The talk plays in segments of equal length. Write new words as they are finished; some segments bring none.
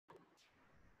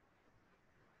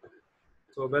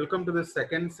So, welcome to the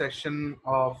second session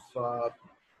of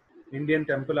Indian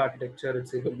temple architecture,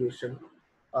 its evolution.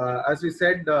 As we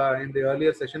said in the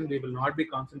earlier session, we will not be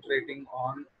concentrating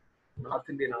on North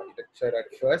Indian architecture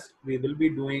at first. We will be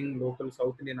doing local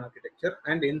South Indian architecture,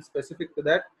 and in specific to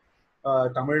that,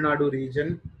 Tamil Nadu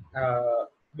region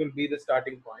will be the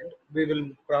starting point. We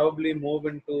will probably move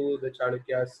into the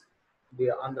Chalukyas, the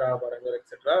Andhra, Varangal,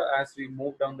 etc. as we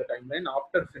move down the timeline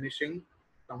after finishing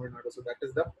Tamil Nadu. So that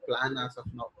is the plan as of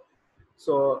now.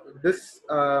 So this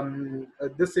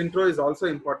intro is also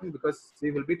important because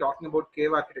we will be talking about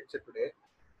cave architecture today,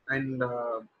 and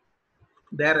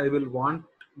there I will want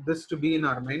this to be in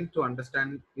our mind to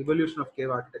understand evolution of cave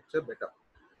architecture better.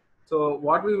 So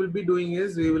what we will be doing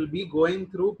is we will be going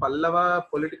through Pallava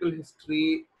political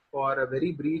history for a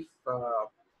very brief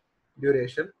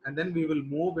duration, and then we will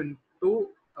move into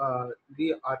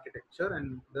the architecture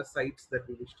and the sites that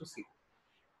we wish to see.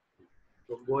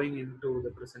 So going into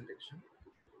the presentation.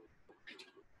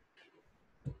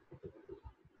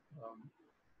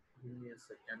 Give me a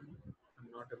second. I'm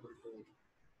not able to.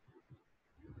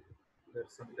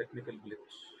 There's some technical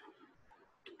glitch.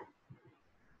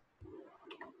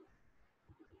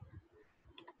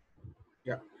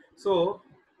 Yeah. So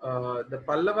the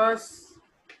Pallavas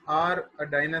are a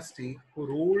dynasty who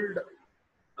ruled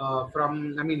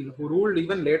who ruled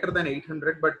even later than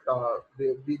 800, but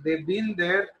they've been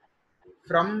there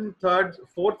from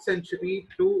 4th century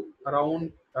to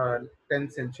around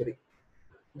 10th century.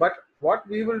 But what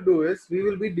we will do is we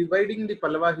will be dividing the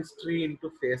Pallava history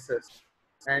into phases,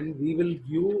 and we will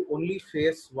view only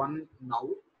phase 1 now.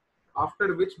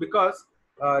 After which, because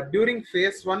during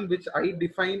phase 1, which I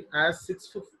define as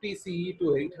 650 CE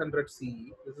to 800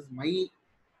 CE, this is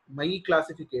my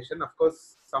classification. Of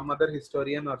course, some other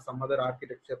historian or some other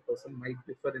architecture person might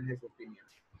differ in his opinion.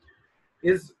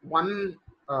 Is one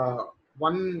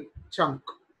chunk,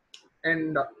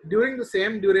 and during the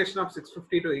same duration of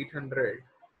 650 to 800.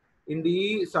 In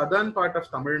the southern part of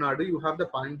Tamil Nadu, you have the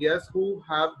Pandyas who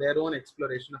have their own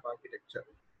exploration of architecture.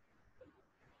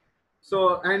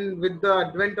 So, and with the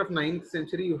advent of 9th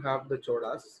century, you have the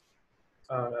Cholas.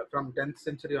 From 10th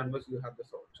century onwards, you have the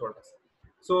Cholas.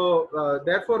 So,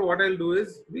 therefore, what I'll do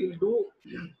is we'll do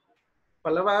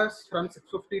Pallavas from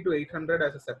 650 to 800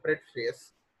 as a separate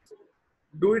phase.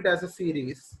 Do it as a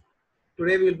series.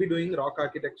 Today, we'll be doing rock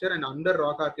architecture, and under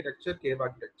rock architecture, cave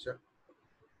architecture.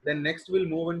 Then next we'll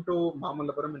move into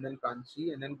Mamallapuram and then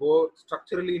Kanchi, and then go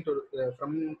structurally into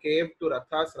from cave to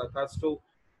rathas to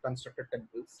constructed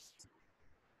temples.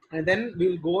 And then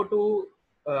we'll go to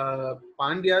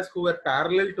Pandyas who were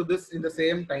parallel to this in the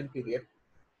same time period.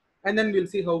 And then we'll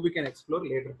see how we can explore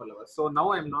later Pallavas. So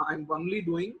now I'm only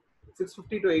doing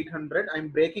 650 to 800. I'm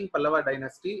breaking Pallava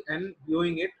dynasty and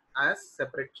viewing it as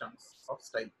separate chunks of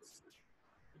styles.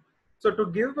 So to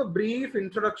give a brief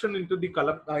introduction into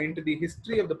the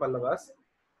history of the Pallavas.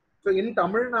 So in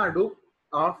Tamil Nadu,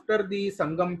 after the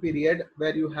Sangam period,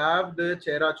 where you have the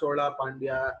Chera Chola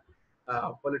Pandya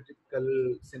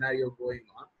political scenario going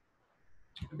on,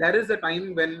 there is a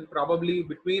time when probably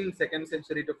between 2nd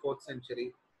century to 4th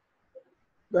century,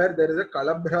 where there is a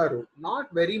Kalabhra route.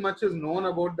 Not very much is known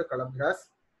about the Kalabhras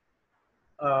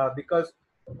because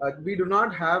we do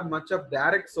not have much of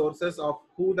direct sources of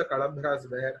who the Kalabhras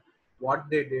were, what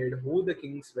they did, who the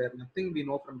kings were. Nothing we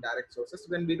know from direct sources.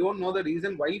 When we don't know the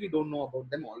reason why we don't know about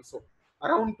them also.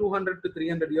 Around 200 to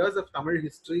 300 years of Tamil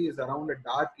history is around a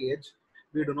dark age.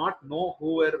 We do not know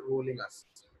who were ruling us.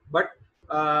 But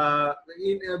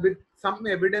with some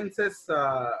evidences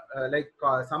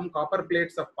some copper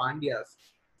plates of Pandyas,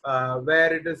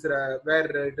 where it is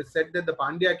said that the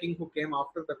Pandya king who came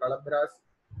after the Kalabhras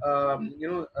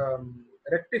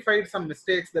rectified some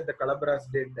mistakes that the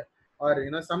Kalabhras did,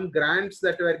 or some grants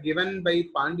that were given by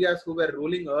Pandyas who were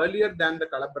ruling earlier than the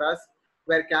Kalabhras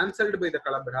were cancelled by the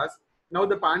Kalabhras. Now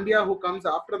the Pandya who comes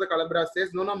after the Kalabhras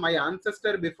says, no, my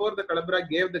ancestor before the Kalabhra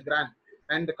gave the grant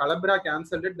and the Kalabhra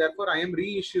cancelled it, therefore I am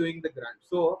reissuing the grant.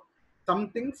 So some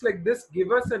things like this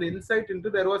give us an insight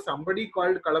into there was somebody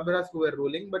called Kalabhras who were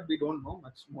ruling, but we don't know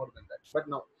much more than that. But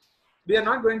now we are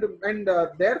not going to, and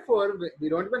therefore we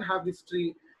don't even have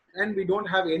history, and we don't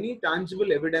have any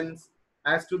tangible evidence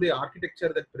as to the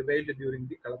architecture that prevailed during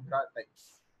the Kalabhra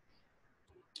times.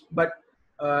 But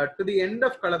to the end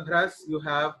of Kalabhras, you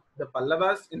have the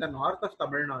Pallavas in the north of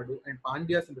Tamil Nadu and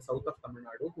Pandyas in the south of Tamil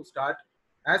Nadu, who start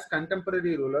as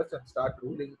contemporary rulers and start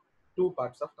ruling two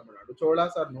parts of Tamil Nadu.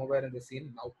 Cholas are nowhere in the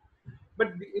scene now.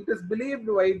 But it is believed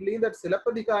widely that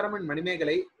Silappatikaram and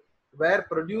Manimegalai were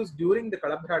produced during the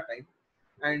Kalabhra time,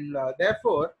 and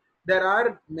therefore there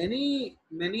are many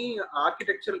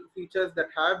architectural features that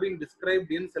have been described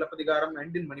in Silappatikaram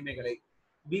and in Manimegalai.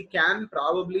 we can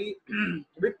probably,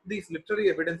 with these literary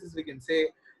evidences, we can say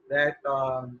that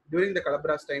during the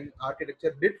Pallavas time,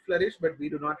 architecture did flourish, but we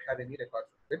do not have any records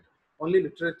of it. Only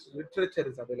literature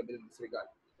is available in this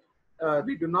regard.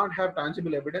 We do not have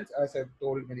tangible evidence, as I've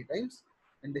told many times,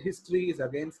 and the history is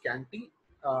again scanty.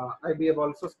 We have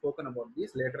also spoken about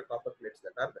these later copper plates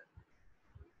that are there.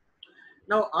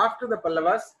 Now, after the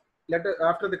Pallavas,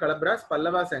 after the Pallavas,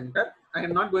 Pallavas enter. I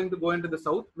am not going to go into the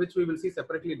south, which we will see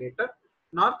separately later.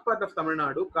 North part of Tamil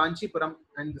Nadu, Kanchipuram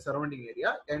and the surrounding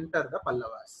area enter the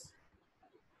Pallavas.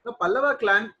 The Pallava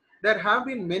clan, there have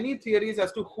been many theories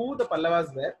as to who the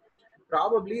Pallavas were.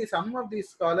 Probably some of these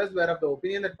scholars were of the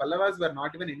opinion that Pallavas were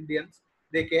not even Indians.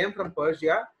 They came from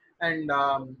Persia, and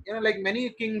like many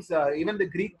kings, even the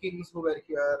Greek kings who were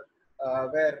here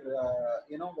were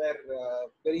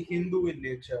very Hindu in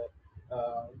nature,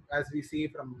 as we see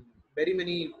from very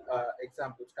many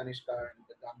examples, Kanishka and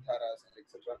the Gandharas and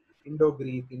etc.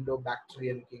 Indo-Greek,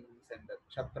 Indo-Bactrian kings and the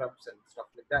Kshatraps and stuff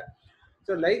like that.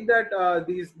 So like that,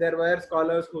 there were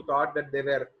scholars who thought that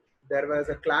there was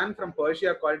a clan from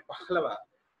Persia called Pallavā,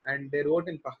 and they wrote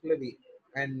in Pahlavi,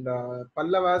 and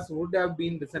Pallavas would have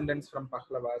been descendants from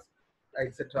Pallavas,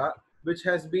 etc., which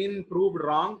has been proved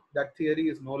wrong. That theory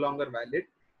is no longer valid.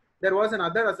 There was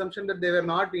another assumption that they were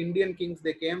not Indian kings;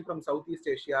 they came from Southeast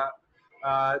Asia.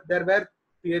 There were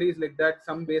theories like that.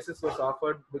 Some basis was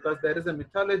offered because there is a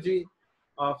mythology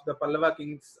of the Pallava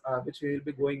kings, which we will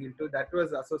be going into, that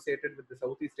was associated with the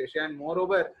Southeast Asia, and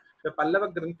moreover, the Pallava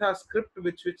Grantha script,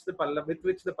 with which the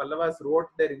Pallavas wrote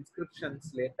their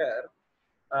inscriptions later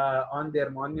on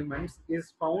their monuments,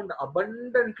 is found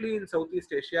abundantly in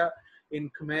Southeast Asia,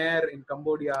 in Khmer, in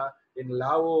Cambodia, in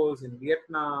Laos, in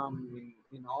Vietnam,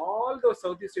 in all those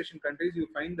Southeast Asian countries. You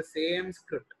find the same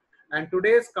script, and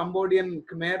today's Cambodian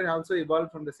Khmer also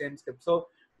evolved from the same script. So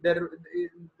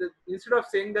instead of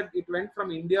saying that it went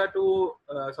from India to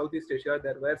Southeast Asia,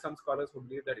 there were some scholars who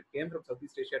believe that it came from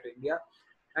Southeast Asia to India,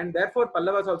 and therefore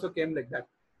Pallavas also came like that.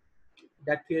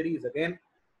 That theory is again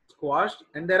squashed,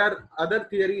 and there are other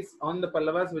theories on the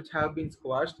Pallavas which have been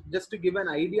squashed. Just to give an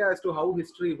idea as to how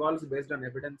history evolves based on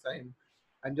evidence,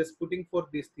 I'm just putting forth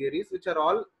these theories, which are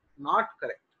all not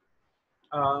correct.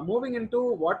 Moving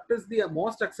into what is the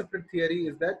most accepted theory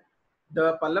is that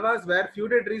the Pallavas were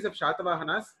feudatories of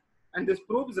Shatavahanas, and this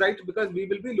proves right because we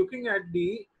will be looking at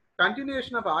the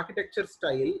continuation of architecture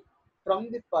style from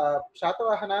the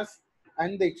Shatavahanas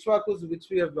and the Ikshvakus, which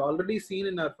we have already seen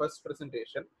in our first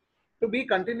presentation, to be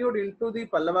continued into the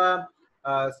Pallava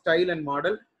style and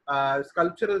model,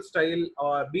 sculptural style,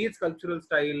 or be it sculptural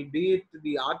style, be it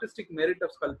the artistic merit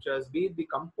of sculptures, be it the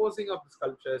composing of the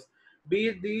sculptures, be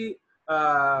it the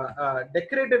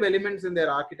decorative elements in their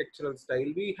architectural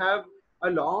style. We have a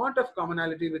lot of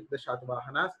commonality with the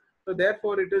Shatavahanas. So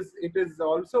therefore, it is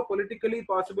also politically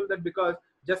possible that because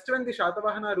just when the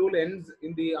Shatavahana rule ends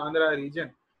in the Andhra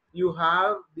region, you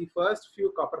have the first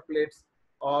few copper plates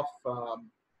of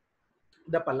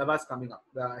the Pallavas coming up,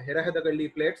 the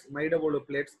Herahadagalli plates, Maidavolu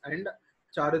plates, and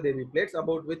Charudevi plates,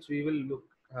 about which we will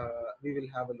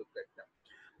have a look at them.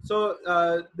 So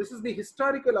this is the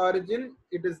historical origin.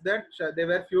 It is that they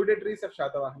were feudatories of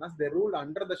Shatavahanas. They ruled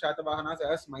under the Shatavahanas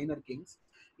as minor kings.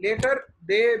 Later,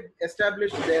 they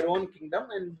established their own kingdom,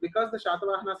 and because the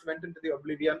Shatavahanas went into the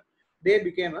oblivion, they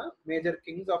became a major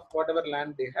kings of whatever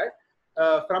land they had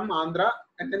from Andhra,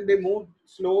 and then they moved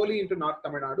slowly into North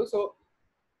Tamil Nadu. So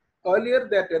earlier,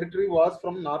 their territory was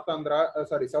from South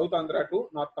Andhra to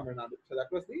North Tamil Nadu. So that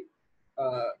was the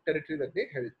territory that they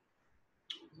held.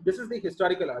 This is the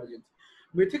historical origins.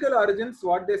 Mythical origins,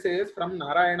 what they say is from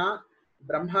Narayana,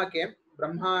 Brahma came.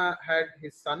 Brahma had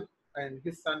his son, and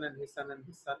his son, and his son, and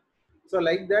his son. So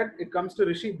like that, it comes to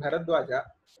Rishi Bharadwaja.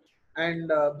 And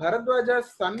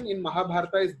Bharadwaja's son in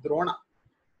Mahabharata is Drona.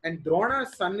 And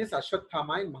Drona's son is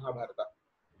Ashwathama in Mahabharata.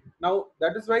 Now,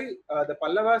 that is why the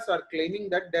Pallavas are claiming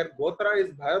that their Gotra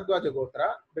is Bharadwaja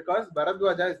Gotra, because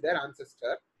Bharadwaja is their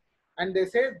ancestor. And they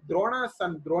say Drona's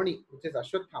son Droni, which is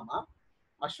Ashwathama.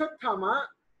 Ashwathama,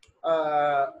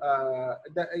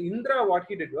 the Indra, what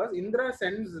he did was, Indra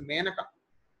sends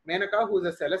Menaka, who is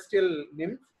a celestial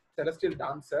nymph, celestial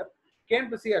dancer,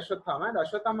 came to see Ashwathama, and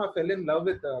Ashwathama fell in love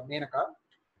with Menaka,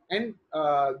 and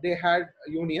they had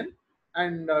a union.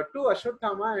 And to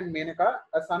Ashwathama and Menaka,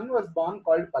 a son was born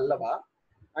called Pallavā.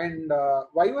 And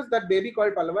why was that baby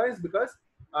called Pallavā is because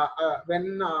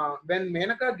when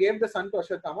Menaka gave the son to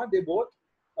Ashwathama,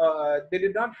 they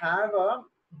did not have a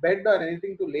bed or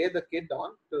anything to lay the kid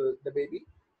on, to the baby.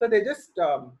 So they just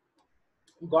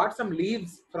got some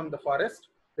leaves from the forest.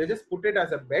 They just put it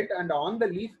as a bed, and on the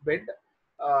leaf bed,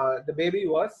 the baby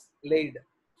was laid.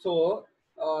 So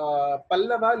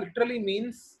Pallava literally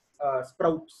means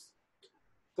sprouts.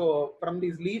 So from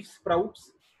these leaf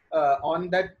sprouts, on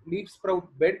that leaf sprout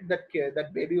bed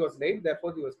that baby was laid,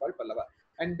 therefore he was called Pallava.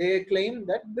 And they claim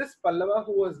that this Pallava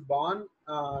who was born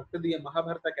to the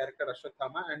Mahabharata character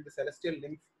Ashwatthama and the celestial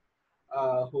nymph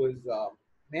who is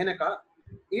Menaka,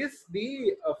 is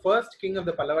the first king of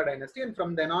the Pallava dynasty, and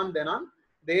from then on,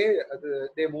 they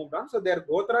moved on. So their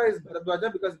Gotra is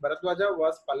Bharadwaja because Bharadwaja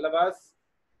was Pallava's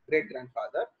great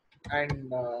grandfather,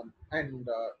 and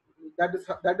that is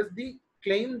the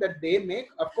claim that they make.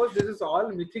 Of course, this is all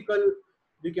mythical.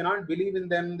 We cannot believe in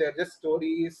them. They're just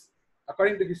stories.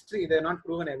 According to history, they're not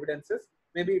proven evidences.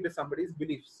 Maybe it is somebody's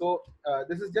belief. So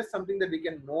this is just something that we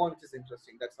can know, which is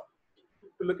interesting. That's all.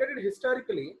 To look at it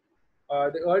historically,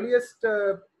 the earliest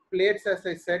plates, as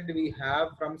I said, we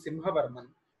have from Simhavarman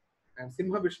and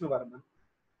Simha Vishnuvarman.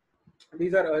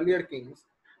 These are earlier kings.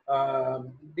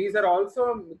 These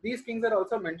kings are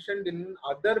also mentioned in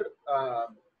other.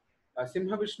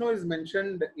 Simha Vishnu is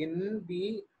mentioned in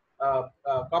the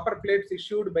copper plates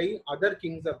issued by other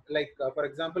kings of, like for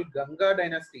example, Ganga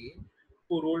dynasty,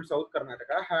 who ruled South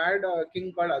Karnataka, had a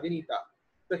king called Avinita.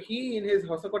 So he, in his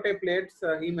Hosakote plates,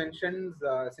 he mentions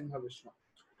Simha Vishnu.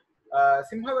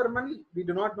 Simhavarman, we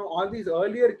do not know all these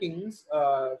earlier kings.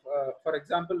 For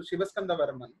example, Shivaskanda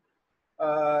Varman,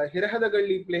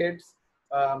 Hirahadagalli plates,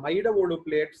 Maidavodu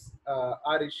plates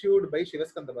are issued by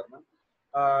Shivaskanda Varman.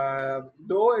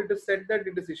 Though it is said that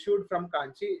it is issued from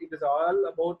Kanchi, it is all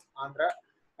about Andhra,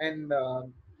 and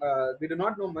we do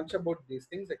not know much about these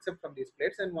things except from these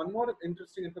plates. And one more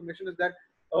interesting information is that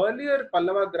earlier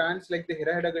Pallava grants like the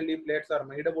Hirahadagalli plates or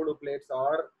Maidavodu plates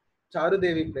or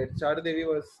Charudevi plates. Charudevi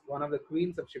was one of the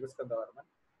queens of Shivaskanda Varman.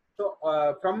 So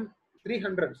from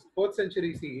 300s, 4th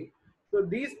century CE, so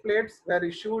these plates were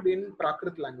issued in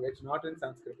Prakrit language, not in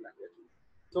Sanskrit language.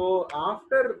 So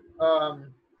after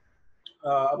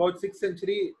about 6th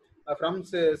century, from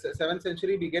 7th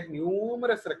century, we get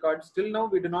numerous records. Till now,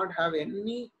 we do not have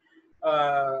any,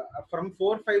 from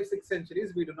 4, 5, 6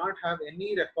 centuries, we do not have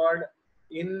any record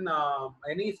in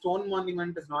any stone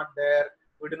monument is not there.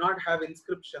 We do not have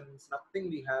inscriptions,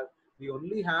 nothing we have. We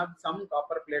only have some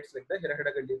copper plates like the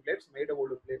Hirahadagalli plates,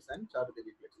 Maidavodu plates, and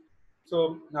Charudevi plates.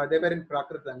 So they were in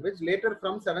Prakrit language. Later,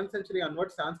 from 7th century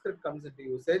onwards, Sanskrit comes into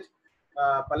usage.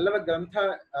 Pallava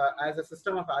Grantha as a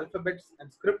system of alphabets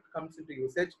and script comes into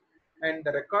usage, and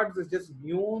the records is just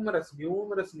numerous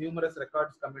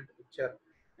records come into picture,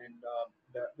 and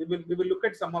we will look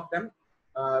at some of them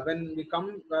when we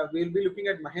come. We'll be looking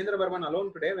at Mahendra Varman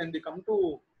alone today. When we come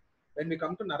to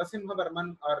Narasimha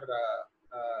Varman or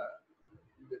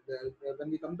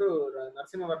when we come to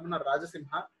Narasimha Varman or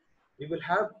Rajasimha, we will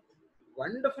have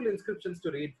wonderful inscriptions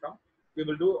to read from. We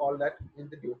will do all that in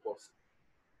the due course.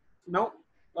 Now,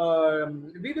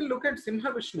 we will look at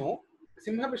Simha Vishnu.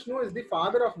 Simha Vishnu is the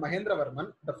father of Mahendra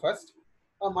Varman, the first.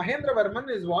 Mahendra Varman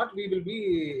is what we will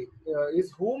be,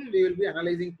 is whom we will be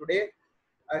analyzing today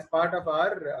as part of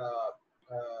our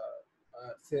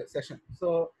session.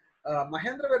 So,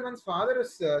 Mahendra Varman's father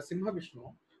is Simha Vishnu.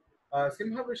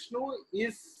 Simha Vishnu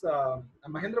is,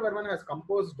 Mahendra Varman has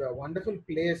composed wonderful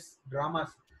plays, dramas,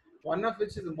 one of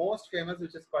which is the most famous,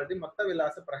 which is called the Matta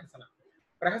Vilasa Prahasana.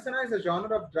 Prahasana is a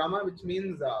genre of drama which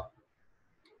means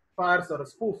farce or a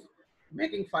spoof,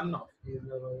 making fun of.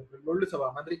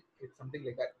 It's something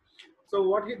like that. So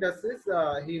what he does is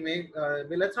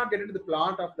let's not get into the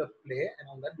plot of the play and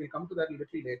all that. We'll come to that a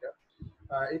little later.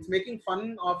 It's making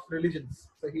fun of religions.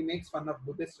 So he makes fun of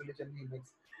Buddhist religion.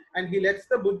 And he lets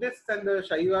the Buddhists and the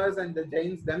Shaivas and the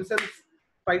Jains themselves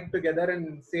fight together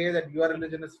and say that your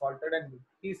religion is faulted, and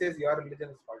he says your religion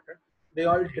is faulted. They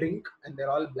all drink and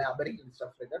they're all blabbering and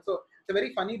stuff like that. So it's a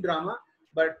very funny drama,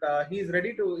 but he's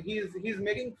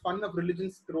making fun of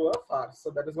religions through a farce. So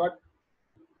that is what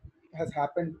has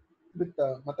happened with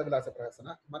Matta Vilasa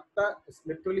Prahasana. Matta is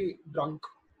literally drunk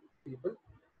people.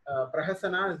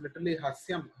 Prahasana is literally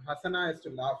hasyam. Hasana is to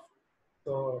laugh.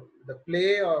 So the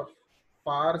play of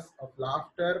farce, of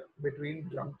laughter between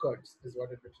drunkards is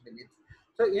what it literally means.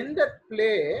 So in that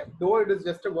play, though it is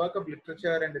just a work of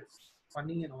literature and it's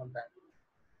funny and all that,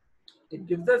 it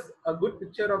gives us a good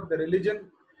picture of the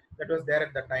religion that was there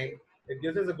at the time. It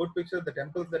gives us a good picture of the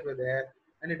temples that were there,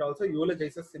 and it also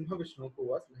eulogizes Simha Vishnu, who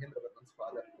was Mahendra Varman's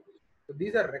father. So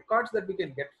these are records that we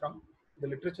can get from the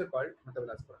literature called Matta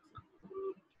Vilasa Prahasana.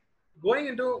 Going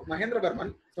into Mahendra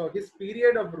Varman, so his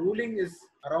period of ruling is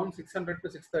around 600 to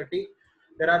 630.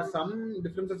 There are some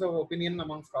differences of opinion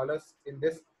among scholars in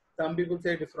this. Some people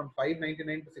say it is from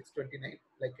 599 to 629,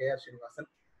 like K.R. Srinivasan.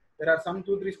 There are some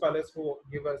 2-3 scholars who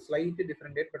give a slightly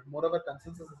different date, but moreover,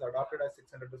 consensus is adopted as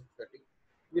 600 to 630.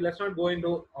 let's not go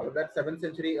into all of that. 7th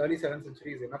century, early 7th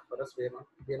century is enough for us.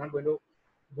 We're not going to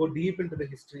go deep into the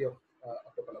history of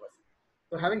the Pallavas.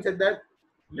 So having said that,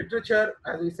 literature,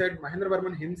 as we said,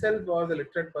 Mahendravarman himself was a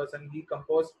literate person. He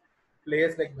composed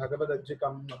plays like Bhagavad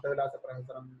Ajjikam, Mattavilasa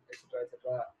Prahasaram, etc.,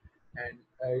 etc. And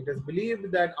it is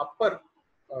believed that Appar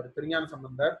or Trinyana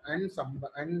Sambandar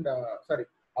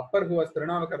Appar, who was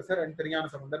Tirunavakarsar, and Trinyana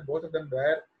Sambandar, both of them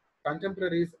were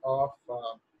contemporaries of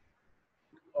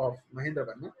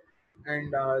Mahendravarman.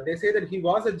 And they say that he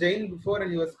was a Jain before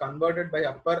and he was converted by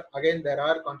Appar. Again, there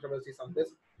are controversies on this.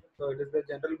 So it is the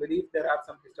general belief. There are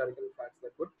some historical facts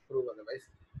that would prove otherwise.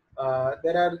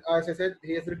 There are, as I said,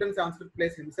 he has written Sanskrit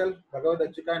plays himself, Bhagavad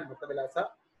Ajjika and Mattavilasa.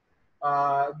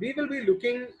 We will be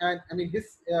looking at,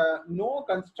 no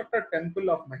constructed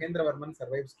temple of Mahendravarman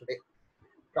survives today.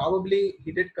 Probably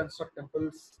he did construct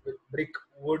temples with brick,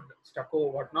 wood,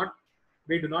 stucco, whatnot.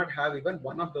 We do not have even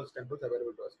one of those temples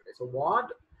available to us today. So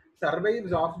what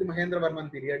survives of the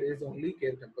Mahendravarman period is only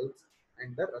cave temples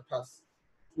and the rathas.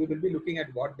 We will be looking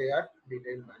at what they are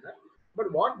detailed manner.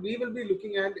 But what we will be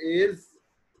looking at is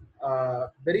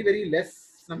very, very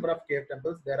less number of cave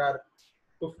temples. There are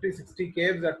 50, 60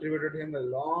 caves attributed to him,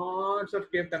 lots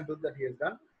of cave temples that he has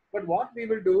done. But what we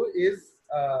will do is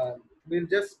we'll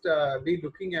just be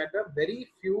looking at a very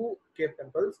few cave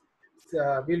temples.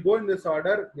 We'll go in this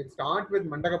order. We'll start with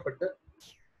Mandakapattu.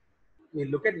 We'll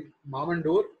look at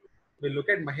Mamandur. We'll look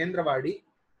at Mahendravadi.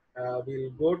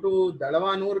 We'll go to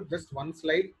Dalavanur, just one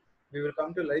slide. We will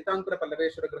come to Laitankura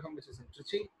Pallaveshwara Graham, which is in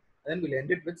Trichy. Then we'll end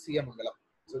it with Siyamangalam.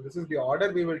 So this is the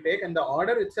order we will take, and the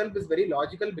order itself is very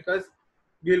logical because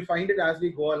we will find it as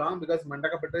we go along, because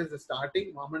Mandakapattu is the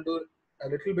starting, Mamandur a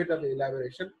little bit of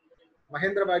elaboration.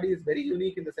 Mahendravadi is very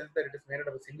unique in the sense that it is made out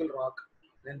of a single rock.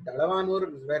 Then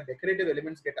Dalavanur is where decorative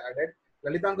elements get added.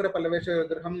 Lalitankura Pallaveshwara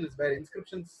Graham is where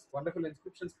inscriptions, wonderful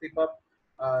inscriptions creep up,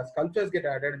 sculptures get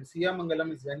added, and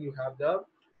Siyamangalam is when you have the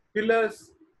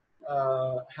pillars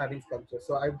having sculptures.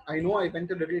 So I know I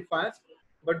went a little fast,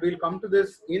 but we'll come to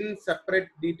this in separate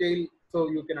detail so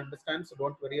you can understand. So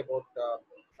don't worry about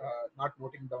not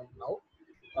noting down now.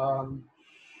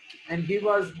 And he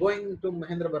was going to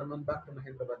Mahendravarman, back to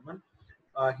Mahendravarman.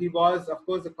 He was, of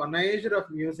course, a connoisseur of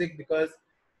music, because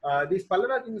these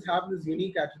Pallava kings have this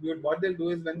unique attribute. What they'll do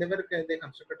is whenever they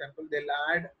construct a temple, they'll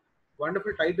add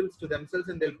wonderful titles to themselves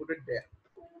and they'll put it there.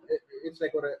 It's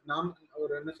like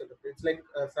it's like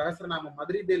Sahasranama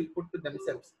Madri, they'll put to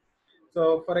themselves.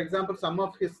 So, for example, some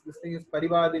of this thing is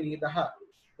Parivadini Daha.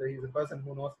 So he's a person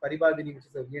who knows Parivadini, which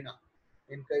is a veena.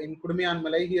 In Kudumiyan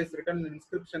Malay, he has written an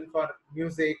inscription for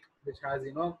music, which has,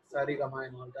 Sarigama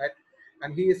and all that.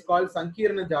 And he is called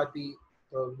Sankirna Jati,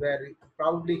 so where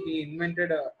probably he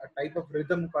invented a type of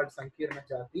rhythm called Sankirna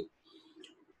Jati.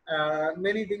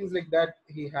 Many things like that.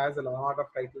 He has a lot of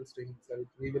titles to himself.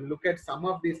 We will look at some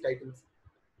of these titles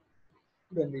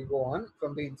when we go on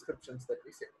from the inscriptions that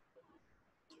we say.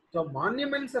 So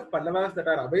monuments of Pallavas that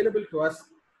are available to us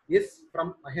is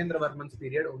from Mahendravarman's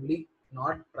period only,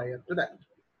 not prior to that.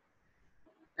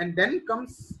 And then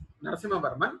comes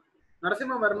Narasimhavarman.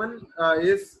 Narasimhavarman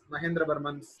is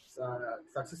Mahendravarman's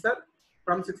successor.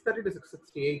 From 630 to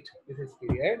 668 is his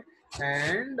period,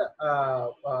 and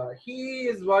he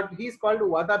is called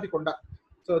Vatapi Konda.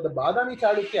 So the Badami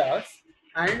Chalukyas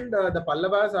and the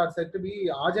Pallavas are said to be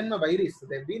Ajanma Vairis. So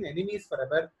they've been enemies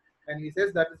forever, and he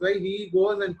says that is why he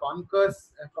goes and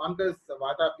conquers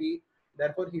Vatapi.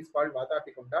 Therefore, he is called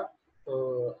Vatapi Konda.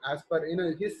 So as per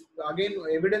his again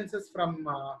evidences from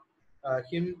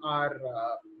him are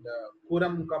the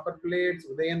Kuram copper plates,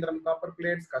 Udayendram copper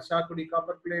plates, Kashakudi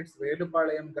copper plates,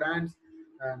 Vedupalayam grants,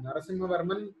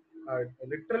 Narasimhavarman.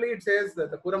 Literally, it says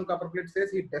that the Kuram copper plate says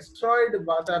he destroyed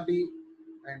Vatapi,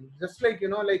 and just like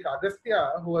like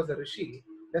Agastya, who was a rishi,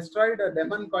 destroyed a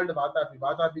demon called Vatapi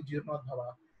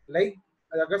Jirnodhava. Like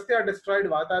Agastya destroyed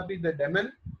Vatapi, the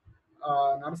demon,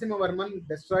 Narasimhavarman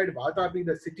destroyed Vatapi,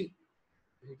 the city.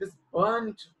 He just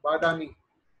burnt Badami.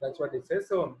 That's what it says.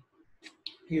 So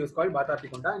he was called Vatapi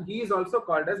Konda, and he is also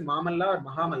called as Mamalla or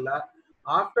Mahamalla,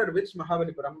 after which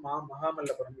Mahabalipuram,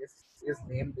 Mahamallapuram is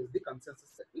named, is the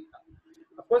consensus that we have.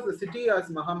 Of course, the city as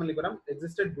Mahamalipuram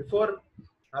existed before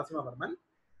Narasimhavarman,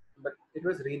 but it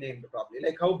was renamed probably,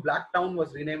 like how Blacktown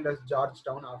was renamed as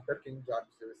Georgetown after King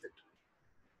George's visit.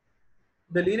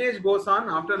 The lineage goes on.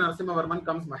 After Narasimhavarman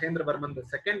comes Mahendravarman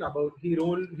II. He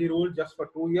ruled just for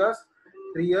 2 years,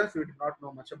 3 years. We do not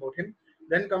know much about him.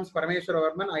 Then comes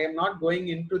Parameshwaravarman. I am not going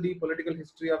into the political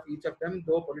history of each of them,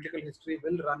 though political history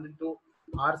will run into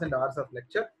hours and hours of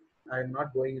lecture. I am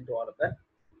not going into all of that.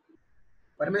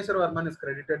 Parameshwaravarman is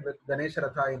credited with Ganesha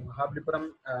Ratha in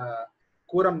Mahabalipuram,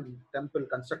 Kuram temple,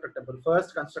 constructed temple,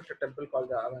 first constructed temple called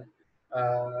the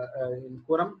in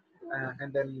Kuram,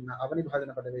 and then Avani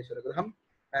Bhajana Pallaveshwara Graham,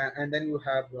 and then you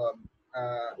have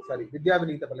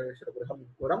Vidyavanita Pallaveshwara Graham in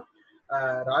Kuram.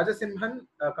 Rajasimhan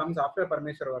comes after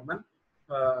Parameshwara Varman,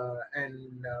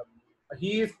 and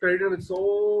he is credited with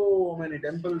so many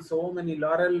temples, so many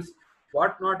laurels,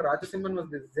 whatnot. Rajasimhan was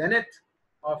the zenith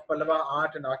of Pallava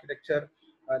art and architecture.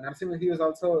 Narasimha, he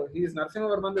is Narasimha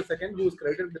Varman the second, who is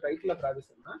credited with the title of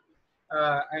Rajasimha.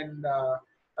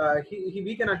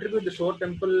 We can attribute the Shore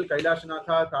Temple,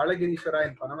 Kailashanatha, Talagirishwara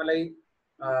in Panamalai,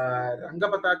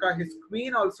 Rangapataka. His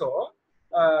queen also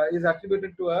is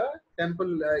attributed to a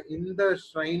temple in the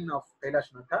shrine of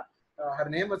Kailashanatha. Her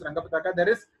name was Rangapataka. There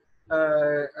is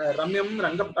Ramyam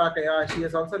Rangapatakaya. She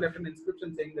has also left an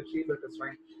inscription saying that she built a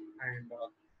shrine, and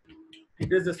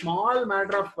it is a small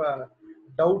matter of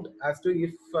doubt as to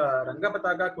if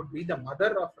Rangapataka could be the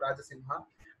mother of Rajasimha.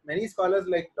 Many scholars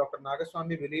like Dr.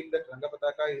 Nagaswamy believe that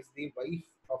Rangapataka is the wife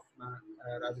of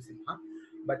Rajasimha,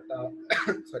 but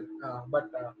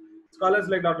scholars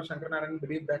like Dr. Shankaranarayan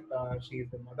believe that she is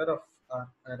the mother of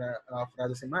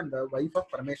Rajasimha and the wife of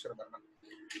Parameshwara Varman.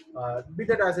 Be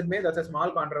that as it may, that's a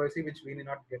small controversy which we need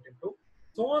not get into.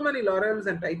 So many laurels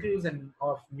and titles and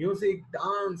of music,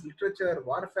 dance, literature,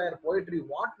 warfare, poetry,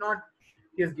 whatnot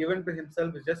he has given to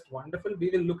himself is just wonderful. We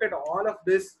will look at all of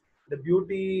this, the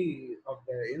beauty of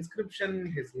the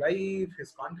inscription, his life,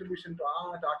 his contribution to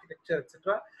art, architecture,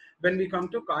 etc. When we come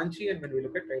to Kanchi and when we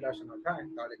look at Kailashanatha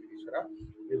and Talagirishwara,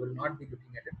 we will not be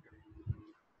looking at it today.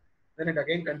 Then it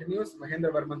again continues,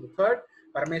 Mahendra Varman III,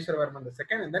 Parameshwara Varman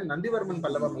II, and then Nandivarman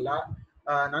Pallava Malla.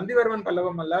 Nandivarman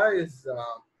Pallava Malla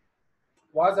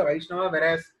was a Vaishnava,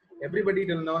 whereas everybody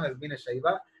till now has been a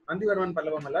Shaiva. Nandivarman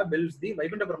Pallava Malla builds the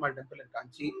Vaikuntha Perumal temple in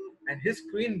Kanchi, and his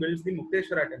queen builds the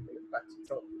Mukteshwara temple in Kanchi.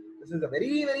 So this is a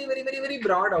very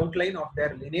broad outline of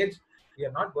their lineage. We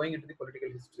are not going into the political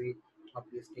history of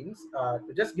these kings.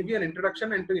 To just give you an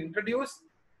introduction and to introduce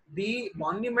the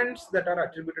monuments that are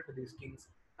attributed to these kings,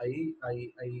 I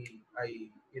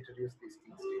introduce these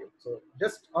kings to you. So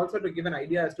just also to give an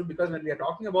idea as to, because when we are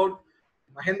talking about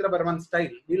Mahendra Varman style,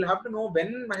 we'll have to know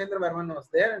when Mahendra Varman was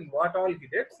there and what all he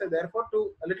did. So therefore,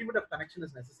 a little bit of connection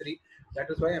is necessary. That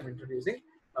is why I'm introducing.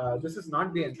 This is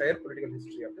not the entire political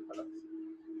history of the Pallavas.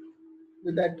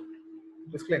 With that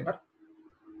disclaimer,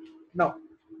 now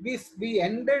we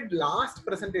ended last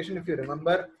presentation, if you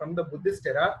remember, from the Buddhist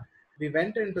era. We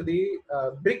went into the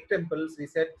brick temples. We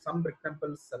said some brick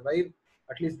temples survive,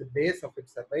 at least the base of it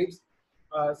survives.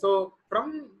 So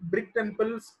from brick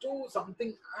temples to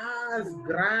something as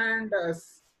grand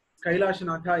as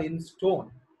Kailashanatha in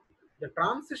stone, the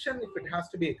transition, if it has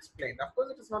to be explained, of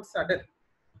course it is not sudden.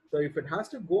 So if it has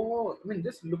to go, I mean,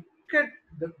 just look at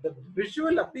the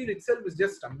visual appeal itself is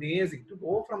just amazing. To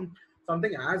go from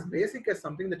something as basic as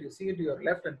something that you see to your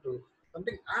left and to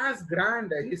something as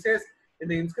grand. He says in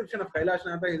the inscription of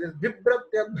Kailashanatha, he says,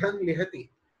 Vibhratyabhran lihati.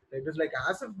 It is like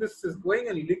as if this is going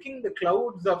and licking the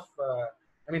clouds of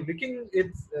licking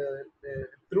its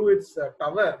through its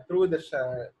tower, through the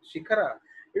shikara.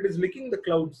 It is licking the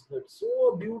clouds. It's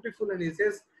so beautiful. And he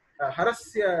says,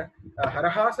 Harasya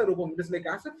Harahasa Rupam. It is like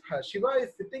as if Shiva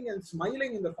is sitting and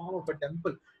smiling in the form of a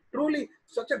temple. Truly,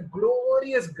 such a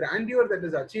glorious grandeur that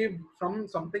is achieved from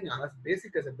something as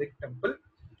basic as a big temple.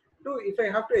 To, if I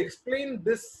have to explain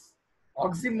this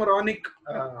oxymoronic,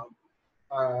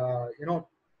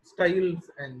 styles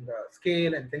and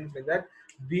scale and things like that,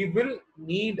 we will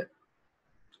need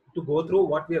to go through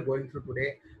what we are going through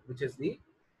today, which is the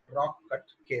rock cut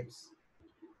caves,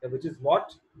 which is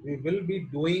what we will be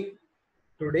doing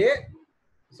today.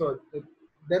 So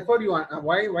therefore,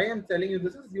 why I'm telling you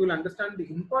this is, you will understand the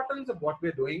importance of what we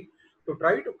are doing. To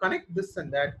try to connect this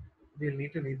and that,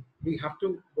 we have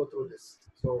to go through this.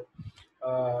 So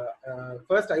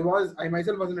first, I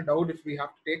myself was in a doubt if we have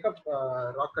to take up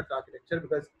rock cut architecture,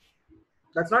 because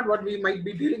that's not what we might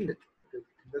be dealing with.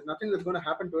 There's nothing that's going to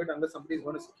happen to it unless somebody is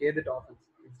going to scale it off and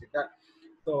things like that.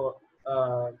 So,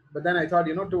 but then I thought,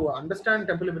 to understand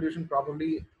temple evolution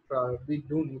properly, we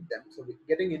do need them. So we're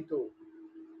getting into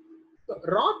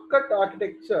rock cut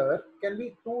architecture can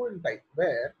be two in type,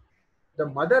 where the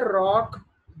mother rock,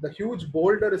 the huge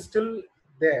boulder is still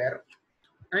there,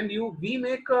 and we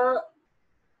make a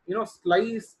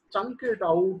slice, chunk it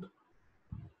out,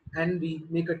 and we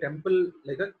make a temple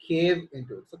like a cave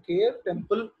into it. So cave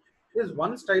temple is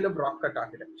one style of rock cut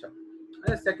architecture.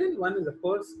 And the second one is, of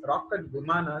course, rock cut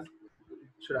vimanas.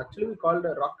 It should actually be called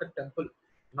a rock cut temple,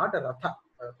 not a ratha.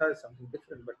 A ratha is something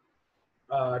different,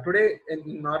 but today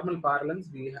in normal parlance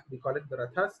we call it the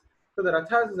rathas. So the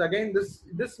rathas is again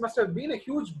this must have been a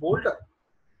huge boulder.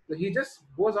 So he just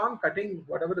goes on cutting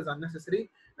whatever is unnecessary,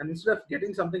 and instead of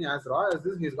getting something as raw as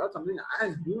this, he's got something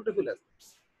as beautiful as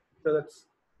this. So that's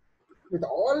with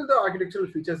all the architectural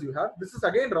features you have. This is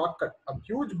again rock cut. A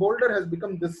huge boulder has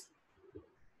become this.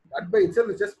 That by itself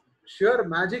is just sheer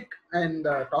magic. And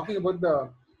talking about the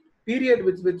period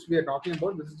which we are talking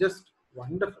about, this is just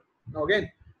wonderful. Now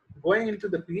again, going into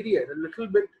the period a little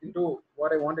bit into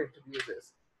what I want to introduce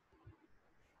is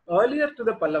earlier to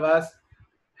the Pallavas,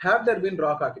 have there been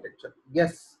rock architecture?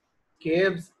 Yes,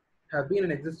 caves have been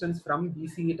in existence from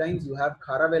BCE times. You have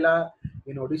Kharavela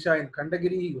in Odisha and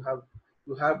Kandagiri. You have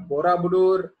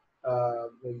Borobudur.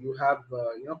 You have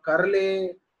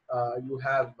Karle. You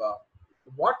have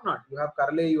whatnot. You have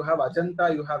Karle. You have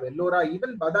Ajanta. You have Ellora.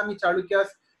 Even Badami Chalukyas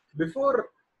before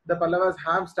the Pallavas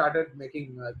have started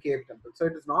making cave temples. So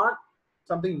it is not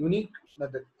something unique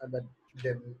that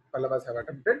the Pallavas have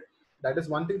attempted. That is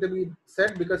one thing to be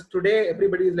said, because today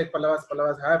everybody is like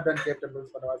Pallavas have done cave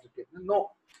temples, Pallavas did cave. No,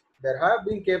 there have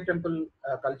been cave temple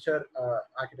culture,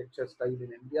 architecture style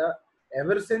in India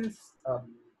ever since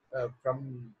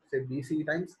from say BC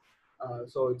times.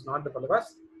 So it's not the Pallavas.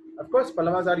 Of course,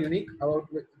 Pallavas are unique,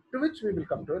 to which we will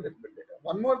come to a little bit later.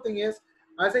 One more thing is,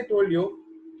 as I told you,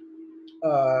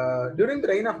 during the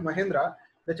reign of Mahendra,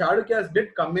 the Chalukyas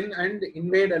did come in and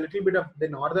invade a little bit of the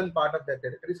northern part of their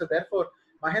territory. So therefore,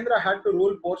 Mahendra had to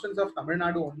rule portions of Tamil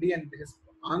Nadu only, and his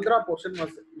Andhra portion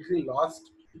was usually lost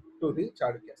to the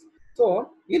Chalukyas.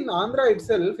 So in Andhra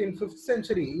itself, in 5th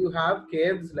century, you have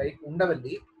caves like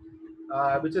Undavalli,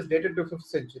 which is dated to 5th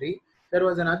century. There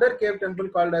was another cave temple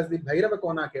called as the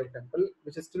Bhairavakona cave temple,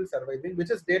 which is still surviving,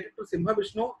 which is dated to Simha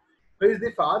Vishnu, who is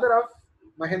the father of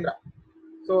Mahendra.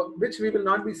 So, which we will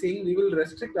not be seeing. We will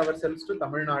restrict ourselves to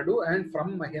Tamil Nadu and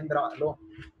from Mahendra alone.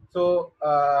 So,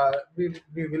 we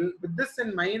will, with this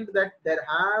in mind, that there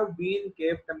have been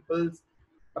cave temples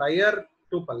prior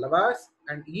to Pallavas,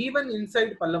 and even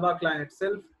inside Pallava clan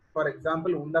itself, for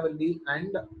example, Undavalli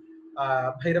and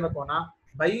Bhairavakona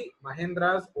by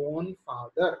Mahendra's own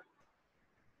father.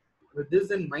 With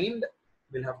this in mind,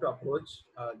 we'll have to approach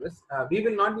this. We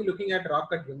will not be looking at rock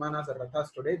cut Vimanas or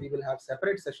Rathas today. We will have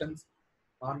separate sessions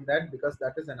on that, because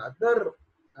that is another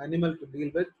animal to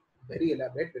deal with, very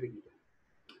elaborate, very detailed.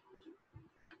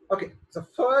 Okay, so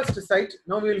first site.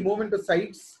 Now we will move into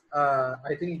sites.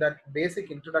 I think that basic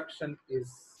introduction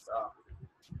is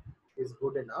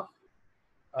good enough.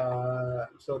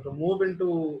 So to move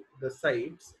into the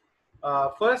sites,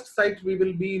 first site we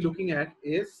will be looking at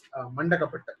is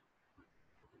Mandakapattu.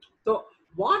 So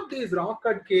what these rock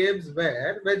cut caves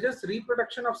were just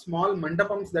reproduction of small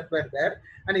mandapams that were there,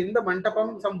 and in the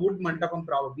mandapam, some wood mandapam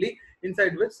probably,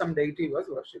 inside which some deity was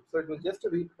worshipped. So it was just a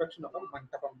reproduction of a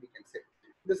mandapam, we can say.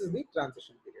 This is the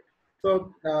transition period.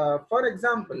 So for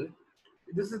example,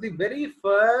 this is the very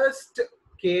first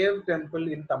cave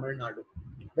temple in Tamil Nadu.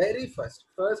 Very first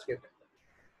cave temple.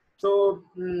 So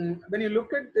when you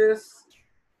look at this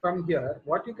from here,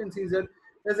 what you can see is that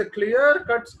there's a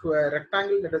clear-cut square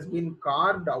rectangle that has been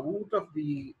carved out of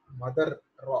the mother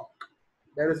rock.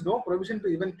 There is no provision to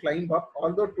even climb up,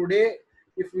 although today,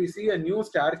 if we see, a new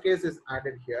staircase is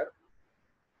added here.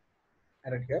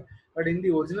 But in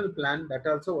the original plan, that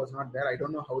also was not there. I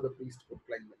don't know how the priest could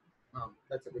climb it.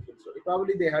 That's a different story.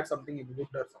 Probably they had something in wood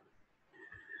or something.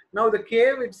 Now the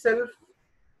cave itself,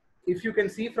 if you can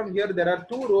see from here, there are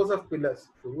 2 rows of pillars.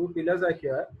 2 pillars are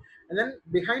here. And then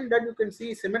behind that, you can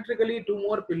see symmetrically 2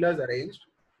 more pillars arranged.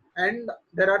 And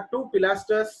there are 2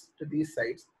 pilasters to these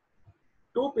sides.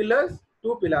 2 pillars,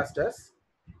 2 pilasters,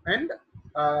 and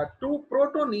 2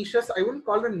 proto niches. I wouldn't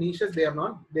call them niches, they are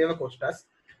not Devakoshtas,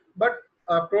 but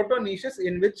proto niches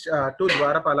in which 2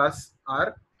 Dwarapalas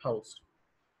are housed.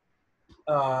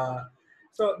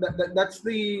 So that's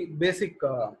the basic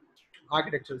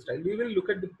architectural style. We will look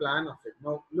at the plan of it.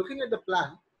 Now, looking at the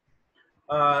plan,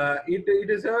 it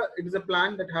is a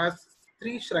plan that has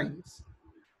 3 shrines.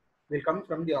 Will come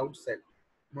from the outside.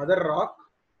 Mother rock,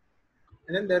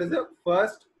 and then there is a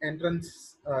first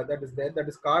entrance that is there, that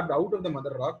is carved out of the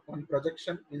mother rock, one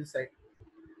projection inside.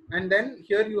 And then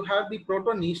here you have the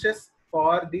proto niches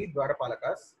for the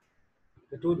Dwarapalakas,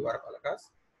 the 2 Dwarapalakas.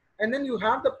 And then you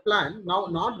have the plan, now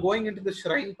not going into the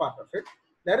shrine part of it,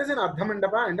 there is an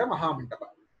Ardhamandapa and a Mahamandapa.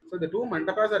 So the 2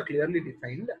 mandapas are clearly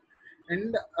defined.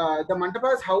 And the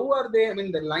mandapas, how are they? I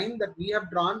mean, the line that we have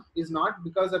drawn is not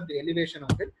because of the elevation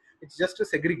of it, it's just to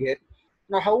segregate.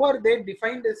 Now, how are they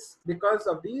defined is because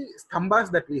of the stambas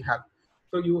that we have.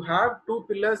 So you have 2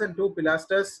 pillars and 2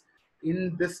 pilasters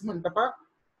in this mandapa,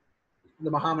 the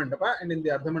Mahamandapa, and in the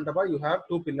Ardhamandapa, you have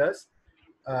 2 pillars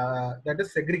that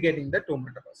is segregating the 2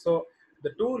 mandapas. So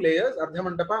the 2 layers,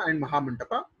 Ardhamandapa and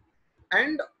Mahamandapa,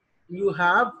 and you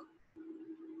have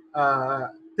uh,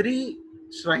 three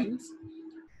shrines.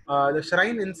 The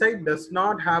shrine inside does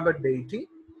not have a deity.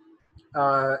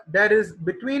 There is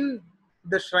between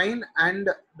the shrine and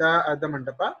the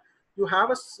mandapa, you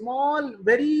have a small,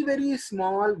 very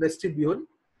small vestibule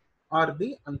or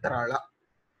the antarala.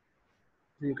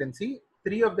 So you can see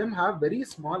three of them have very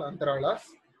small antaralas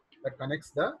that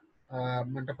connects the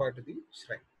mandapa to the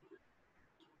shrine.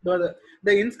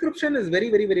 The inscription is very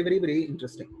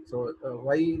interesting. So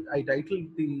why I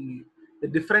titled the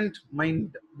different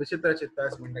mind Vichitra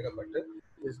Chittas Mandagapattu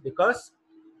is because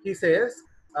he says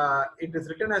it is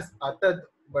written as Atad,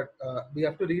 but we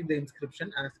have to read the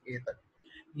inscription as Etad.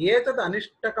 Etad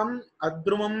Anishtakam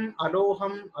Adrumam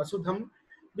Aloham Asudham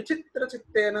Vichitra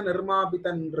Chittena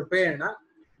Nirmabitan Rupena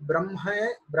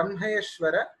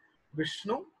Brahmayeshwara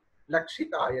Vishnu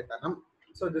Lakshitayatanam.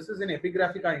 So this is in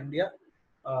Epigraphica India,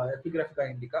 Epigraphica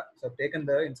Indica. So I've taken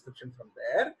the inscription from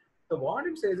there. So what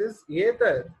it says is,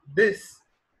 this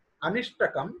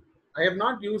Anishtakam, I have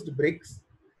not used bricks.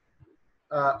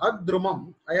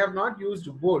 Adrumam, I have not used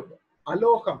wood.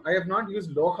 Aloham, I have not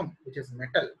used loham, which is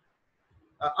metal.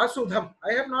 Asudham,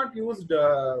 I have not used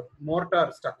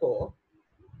mortar, stucco.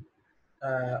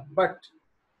 But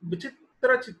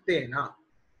Vichitra Chittena,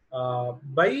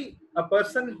 by a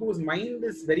person whose mind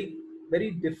is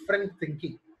very different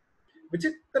thinking.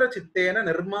 Vichitra Chittena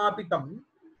Nirmapitam,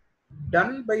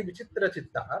 done by Vichitra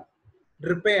Chitta,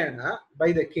 Dripena,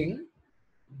 by the king,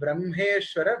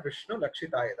 Brahmeshwara Vishnu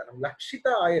Lakshita Ayatanam.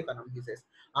 Lakshita Ayatanam, he says.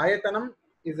 Ayatanam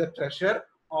is a treasure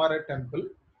or a temple.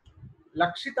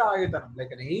 Lakshita Ayatanam,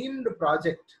 like an aimed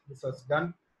project. This was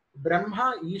done.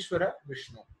 Brahma, Ishvara,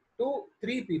 Vishnu.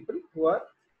 Three people who are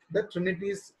the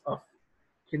trinities of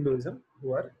Hinduism,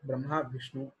 who are Brahma,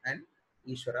 Vishnu, and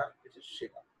Ishvara, which is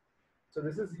Shiva. So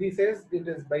this is, he says, it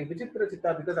is by Vichitra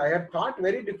Chitta because I have thought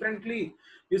very differently.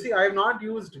 You see, I have not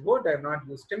used wood, I have not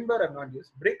used timber, I have not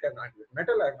used brick, I have not used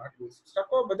metal, I have not used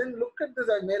stucco. But then look at this,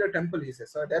 I made a temple, he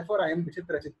says. So therefore, I am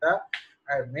Vichitra Chitta.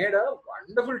 I have made a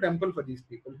wonderful temple for these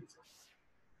people, he says.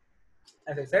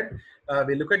 As I said,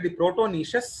 we look at the proto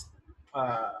niches,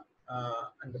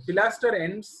 and the pilaster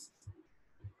ends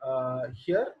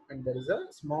here, and there is a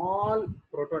small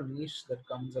proto niche that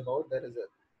comes about. There is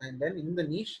and then in the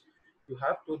niche you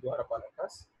have two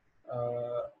Dwarapalakas.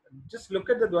 Just look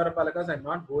at the Dwarapalakas. I'm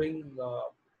not going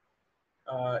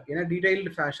in a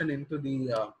detailed fashion into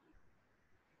the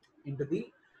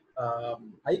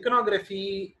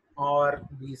iconography or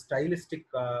the stylistic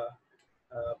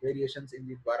variations in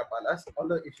the Dwarapalas.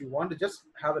 Although if you want to just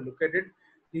have a look at it,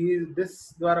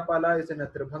 this Dwarapala is in a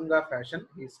Tribhanga fashion.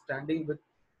 He's standing with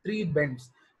three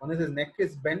bends. One is his neck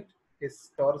is bent,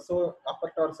 his torso,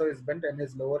 upper torso is bent, and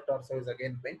his lower torso is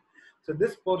again bent. So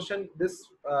this portion, this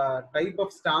type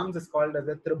of stance is called as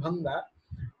a Tribhanga.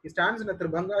 He stands in a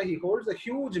Tribhanga. He holds a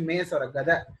huge mace or a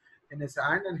gada in his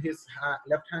hand, and his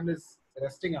left hand is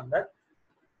resting on that.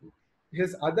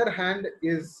 His other hand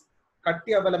is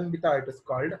Katyavalambita, it is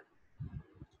called.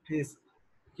 He's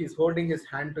holding his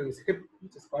hand to his hip,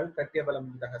 which is called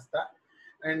Katyavalambita Hasta.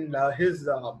 And his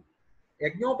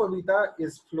Yajnopavita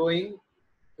is flowing.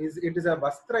 It is a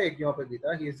Vastra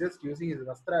Yajnopavita. He is just using his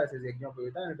Vastra as his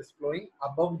Yajnopavita, and it is flowing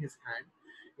above his hand.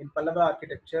 In Pallava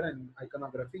architecture and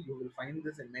iconography, you will find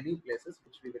this in many places,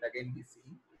 which we will again be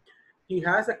seeing. He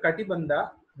has a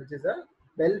Katibanda, which is a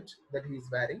belt that he is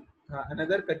wearing.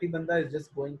 Another Katibanda is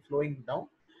just flowing down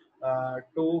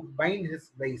to bind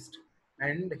his waist.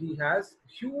 And he has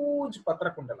huge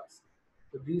Patra Kundalas.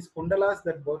 So these kundalas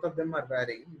that both of them are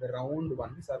wearing, the round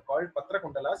ones, are called Patra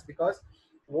Kundalas because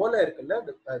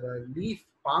the leaf,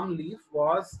 palm leaf,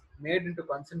 was made into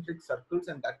concentric circles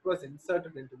and that was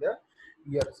inserted into the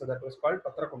ear. So that was called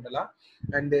Patra Kundala.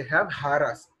 And they have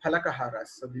haras, Phalaka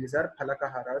haras. So these are Phalaka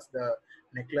haras, the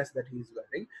necklace that he is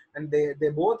wearing. And they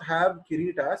both have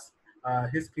kiritas.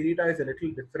 His kirita is a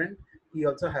little different. He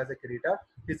also has a kirita.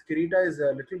 His kirita is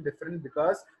a little different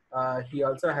because he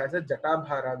also has a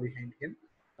jatabhara behind him.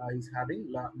 He's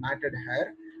having matted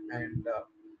hair, and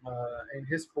in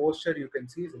his posture you can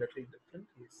see is a little different.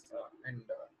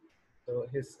 So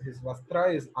his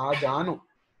vastra is ajanu.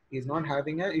 He's not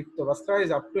having a. If the vastra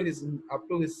is up to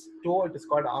his toe, it is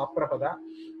called aprapada.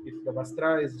 If the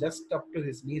vastra is just up to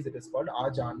his knees, it is called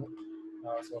ajanu.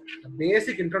 So a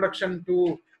basic introduction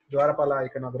to Dwarapala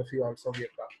iconography also we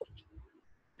have got.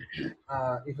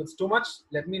 If it's too much,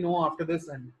 let me know after this,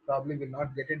 and probably will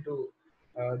not get into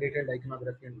detailed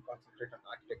iconography and concentrate on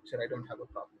architecture. I don't have a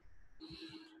problem.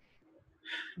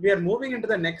 We are moving into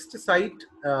the next site,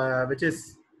 which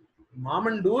is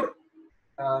Mamandur.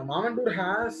 Mamandur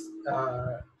has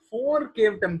 4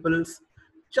 cave temples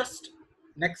just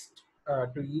next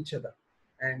to each other.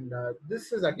 And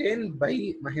this is again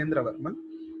by Mahendra Varman.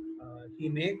 He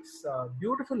makes a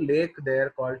beautiful lake there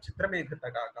called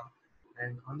Chitrameghatakakam.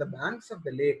 And on the banks of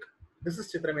the lake, this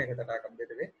is Chitrameghatakakam, by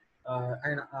the way.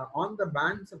 On the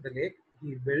banks of the lake,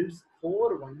 he builds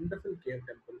 4 wonderful cave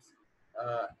temples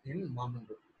in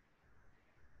Mamandur.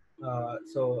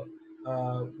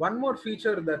 One more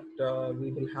feature that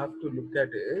we will have to look at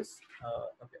is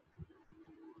okay.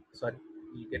 Sorry,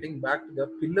 getting back to the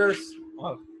pillars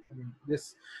of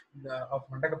this of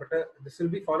Mandakapata. This will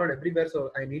be followed everywhere,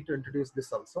 so I need to introduce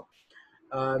this also,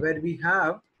 where we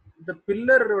have the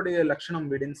pillar lakshanam.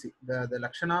 We didn't see the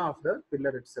lakshana of the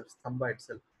pillar itself, stamba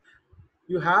itself.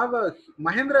 You have a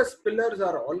Mahendra's pillars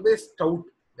are always stout.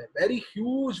 They're very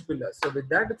huge pillars. So with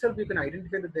that itself, you can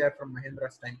identify that they are from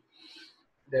Mahendra's time.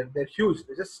 They're huge.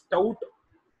 They're just stout,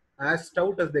 as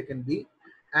stout as they can be.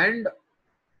 And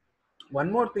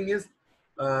one more thing is,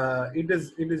 it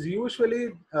is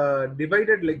usually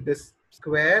divided like this: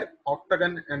 square,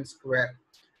 octagon, and square.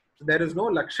 So there is no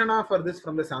lakshana for this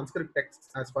from the Sanskrit texts,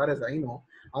 as far as I know.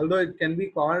 Although it can be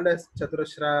called as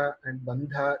chaturashra and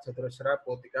bandha, chaturashra,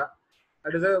 potika.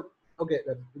 That is a okay.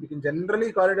 We can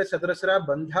generally call it as chaturashra,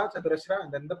 bandha, chaturashra,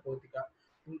 and then the potika.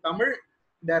 In Tamil,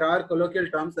 there are colloquial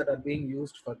terms that are being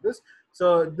used for this.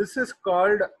 So this is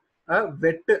called a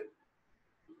vet,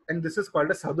 and this is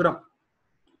called a saduram.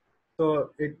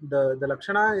 So the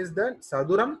lakshana is the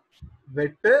saduram,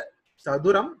 vet,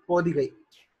 saduram, podigai.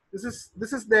 This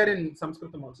is there in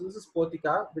Sanskritam also. This is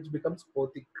potika, which becomes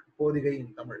podigai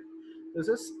in Tamil. This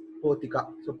is potika.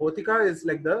 So potika is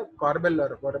like the corbel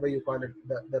or whatever you call it.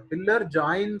 The pillar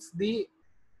joins the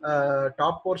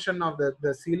top portion of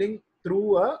the ceiling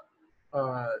through a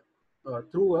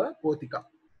potika.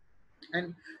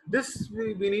 And this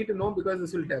we need to know, because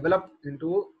this will develop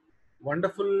into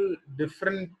wonderful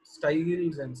different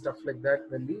styles and stuff like that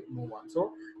when we move on.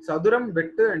 So Saduram,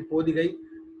 Vettu and Podigai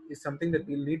is something that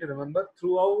we'll need to remember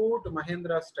throughout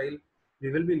Mahendra style.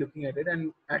 We will be looking at it,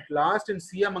 and at last in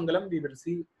Siyamangalam we will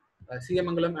see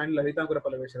Siyamangalam and Lalitankura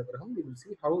Pallaveshwara Graham. We will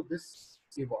see how this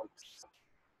evolves.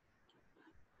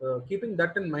 Keeping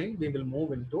that in mind, we will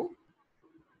move into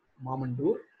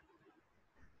Mamandur.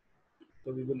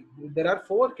 So there are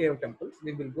 4 cave temples.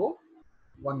 We will go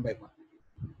one by one.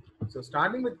 So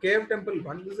starting with cave temple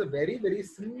 1, this is a very, very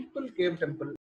simple cave temple.